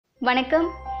வணக்கம்.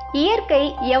 இயற்கை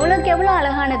எவ்வளோக்கு எவ்வளோ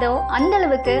அழகானதோ அந்த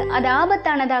அளவுக்கு அது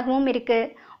ஆபத்தானதாகவும் இருக்கு.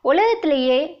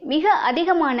 உலகத்திலேயே மிக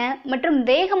அதிகமான மற்றும்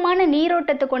வேகமான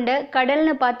நீரோட்டத்தை கொண்ட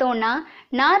கடல்னு பார்த்தோம்னா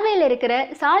நார்வேல இருக்கிற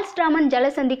சால்ட்ஸ்ட்ராமன்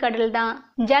ஜலசந்தி கடல் தான்.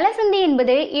 ஜலசந்தி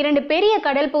என்பது இரண்டு பெரிய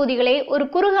கடல் பகுதிகளை ஒரு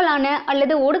குறுகலான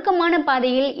அல்லது ஒடுக்கமான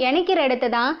பாதையில் இணைக்கிற இடத்தை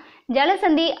தான்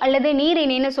ஜலசந்தி அல்லது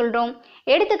நீரிணைன்னு சொல்றோம்.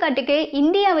 எடுத்துக்காட்டுக்கு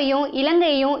இந்தியாவையும்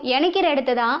இலங்கையையும் இணைக்கிற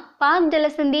இடத்தை தான் பாக்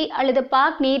ஜலசந்தி அல்லது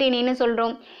பாக் நீரிணைன்னு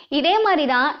சொல்றோம். இதே மாதிரி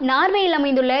தான் நார்வேயில்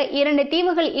அமைந்துள்ள இரண்டு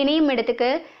தீவுகள் இணையும் இடத்துக்கு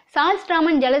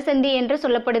சால்ட்ஸ்ட்ராமன் ஜலசந்தி என்று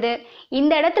சொல்லப்படுது.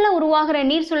 இந்த இடத்துல உருவாகிற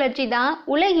நீர் சுழற்சி தான்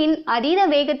உலகின் அதீத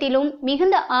வேகத்திலும்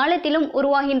மிகுந்த ஆழத்திலும்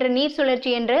உருவாகின்ற நீர்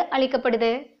சுழற்சி என்று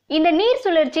அழைக்கப்படுது. இந்த நீர்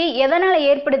சுழற்சி எதனால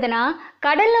ஏற்படுதுன்னா,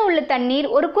 கடல்ல உள்ள தண்ணீர்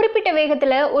ஒரு குறிப்பிட்ட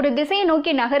வேகத்துல ஒரு திசையை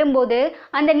நோக்கி நகரும் போது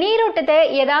அந்த நீரோட்டத்தை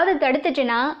ஏதாவது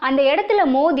தடுத்துச்சுன்னா அந்த இடத்துல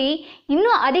மோதி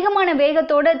இன்னும் அதிகமான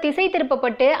வேகத்தோட திசை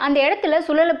திருப்பப்பட்டு அந்த இடத்துல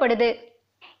சுழலப்படுது.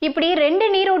 இப்படி ரெண்டு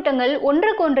நீரோட்டங்கள்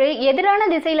ஒன்றுக்கொன்று எதிரான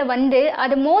திசையில வந்து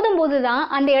அது மோதும் போதுதான்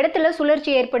அந்த இடத்துல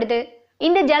சுழற்சி ஏற்படுது.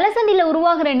 இந்த ஜலசந்தியில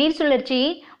உருவாகிற நீர் சுழற்சி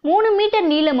 3 மீட்டர்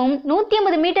நீளமும்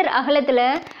 150 மீட்டர் அகலத்துல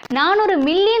 400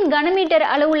 மில்லியன் கனமீட்டர்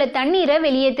அளவுள்ள தண்ணீரை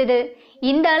வெளியேற்றுது.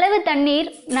 இந்த அளவு தண்ணீர்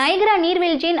நைகரா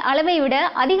நீர்வீழ்ச்சியின் அளவை விட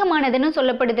அதிகமானதுன்னு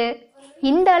சொல்லப்படுது.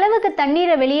 இந்த அளவுக்கு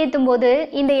தண்ணீரை வெளியேற்றும் போது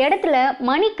இந்த இடத்துல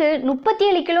மணிக்கு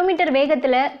 37 கிலோமீட்டர்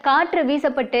வேகத்துல காற்று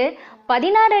வீசப்பட்டு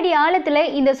 16 அடி ஆழத்துல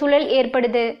இந்த சுழல்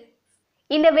ஏற்படுது.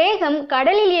 இந்த வேகம்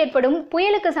கடலில் ஏற்படும்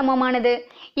புயலுக்கு சமமானது.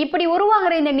 இப்படி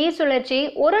உருவாகிற இந்த நீர் சுழற்சி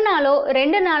ஒரு நாளோ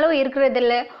 2 நாளோ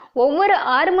இருக்கிறதில்ல. ஒவ்வொரு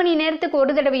 6 மணி நேரத்துக்கு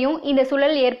ஒரு தடவையும் இந்த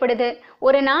சுழல் ஏற்படுது.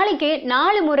 ஒரு நாளைக்கு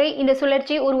 4 முறை இந்த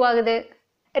சுழற்சி உருவாகுது.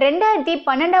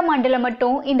 2012ஆம் ஆண்டுல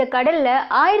மட்டும் இந்த கடல்ல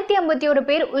 1051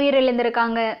 பேர்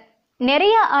உயிரிழந்திருக்காங்க.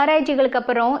 நிறைய ஆராய்ச்சிகளுக்கு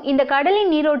அப்புறம் இந்த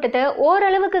கடலின் நீரோட்டத்தை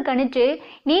ஓரளவுக்கு கணிச்சு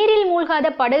நீரில்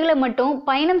மூழ்காத படகுல மட்டும்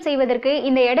பயணம் செய்வதற்கு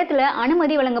இந்த இடத்துல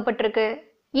அனுமதி வழங்கப்பட்டிருக்கு.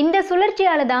 இந்த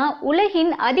சுழற்சியால தான்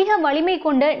உலகின் அதிக வலிமை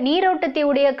கொண்ட நீரோட்டத்தை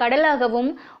உடைய கடலாகவும்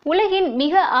உலகின்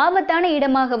மிக ஆபத்தான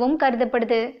இடமாகவும்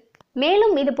கருதப்படுது.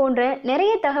 மேலும் இது போன்ற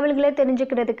நிறைய தகவல்களை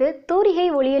தெரிஞ்சுக்கிறதுக்கு தூரிகை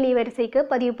ஒளியொலி வரிசைக்கு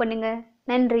பதிவு பண்ணுங்க.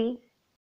 நன்றி.